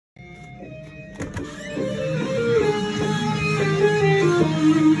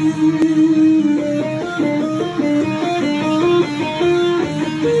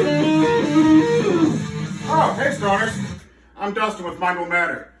I'm Dustin with Mind Will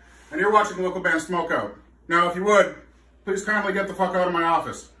Matter, and you're watching the local band Smokeout. Now, if you would, please kindly get the fuck out of my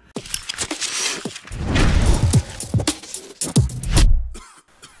office.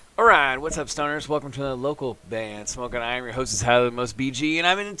 Alright, what's up, stoners? Welcome to the local band Smokeout. I am your host, Tyler, the most BG, and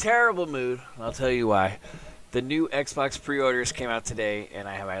I'm in a terrible mood. I'll tell you why. The new Xbox pre-orders came out today, and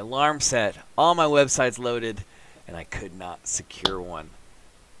I have my alarm set, all my websites loaded, and I could not secure one.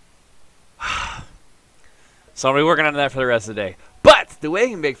 So I'm going to be working on that for the rest of the day. But the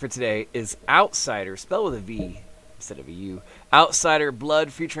Wake and Bake for today is Ovtsider, spelled with a V instead of a U. Ovtsider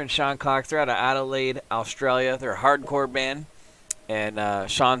Blood featuring Shawn. They're out of Adelaide, Australia. They're a hardcore band.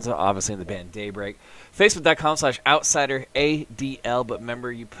 And Shawn's obviously in the band Daybreak. Facebook.com/OvtsiderADL. But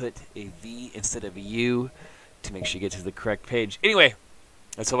remember, you put a V instead of a U to make sure you get to the correct page. Anyway,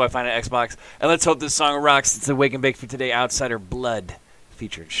 let's hope I find an Xbox. And let's hope this song rocks. It's the Wake and Bake for today. Ovtsider Blood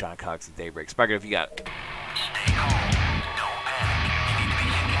featuring Shawn and Daybreak. Spark it if you got it. Stay home. Don't panic. You need to be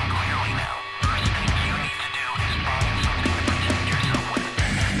thinking clearly now. First thing you need to do is find something to protect yourself with.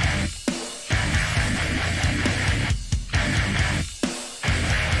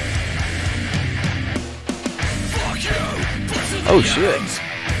 Fuck you! Oh shit.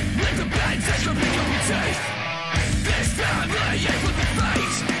 Let the bad taste from your taste. This family ain't with the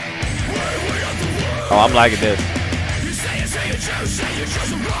face. We're of the world. Oh, I'm liking this. You say you chose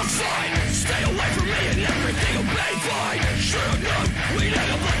the wrong side. Stay away from me and everything will be fine. Sure enough, we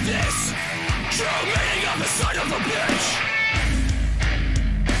end up like this. True meaning of the son of a bitch.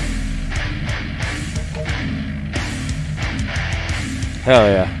 Hell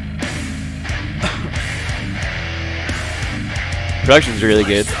yeah. Production's really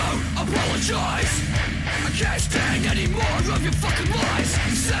good. Apologize. I can't stand any more of your fucking lies.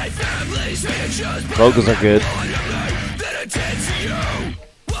 Say families who you just Vocals are good. that I did to you.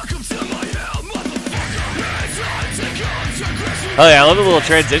 Welcome to my hell, motherfucker. Hands on to consequences. Oh yeah, I love the little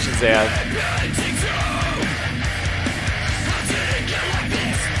transitions they have.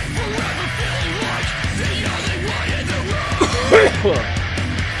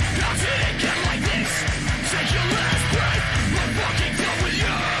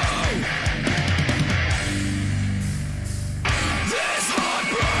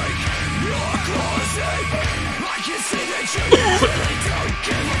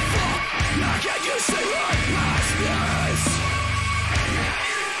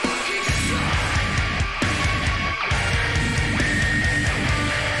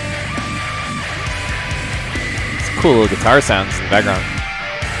 Cool little guitar sounds in the background.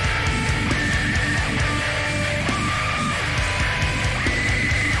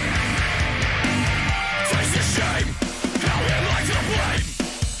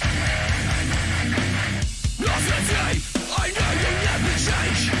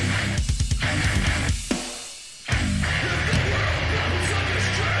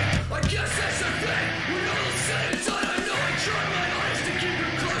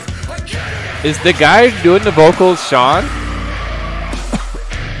 Is the guy doing the vocals Shawn?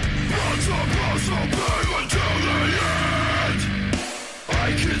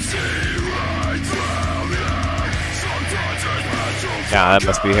 Yeah, that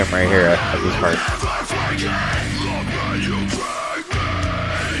must be him right here at this part.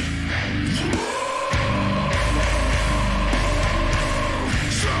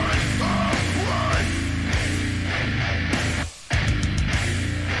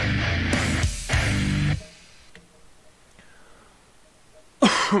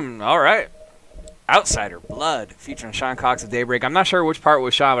 All right. Ovtsider Blood featuring Shawn of Daybreak. I'm not sure which part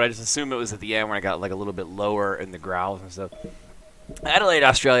was Shawn, but I just assumed it was at the end when I got like a little bit lower in the growls and stuff. Adelaide,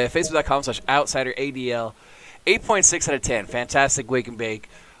 Australia. Facebook.com/OvtsiderADL. 8.6 out of 10. Fantastic Wake and Bake.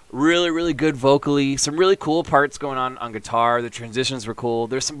 Really, really good vocally. Some really cool parts going on guitar. The transitions were cool.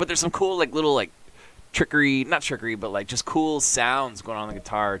 There's some cool like little like trickery, not trickery, but like just cool sounds going on the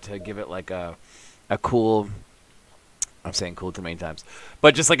guitar to give it like a cool. I'm saying cool too many times,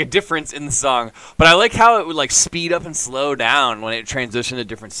 but just like a difference in the song. But I like how it would like speed up and slow down when it transitioned to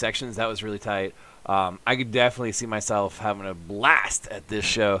different sections. That was really tight. I could definitely see myself having a blast at this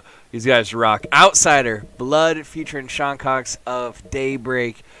show. These guys rock. Ovtsider Blood featuring Shawn of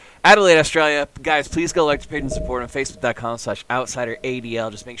Daybreak. Adelaide, Australia. Guys, please go like the page and support on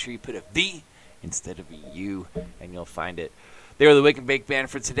Facebook.com/OvtsiderADL. Just make sure you put a V instead of a U, and you'll find it. They are the Wake and Bake Band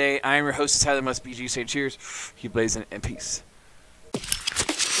for today. I am your host, Tyler Must BG. Say cheers. Keep blazing and peace.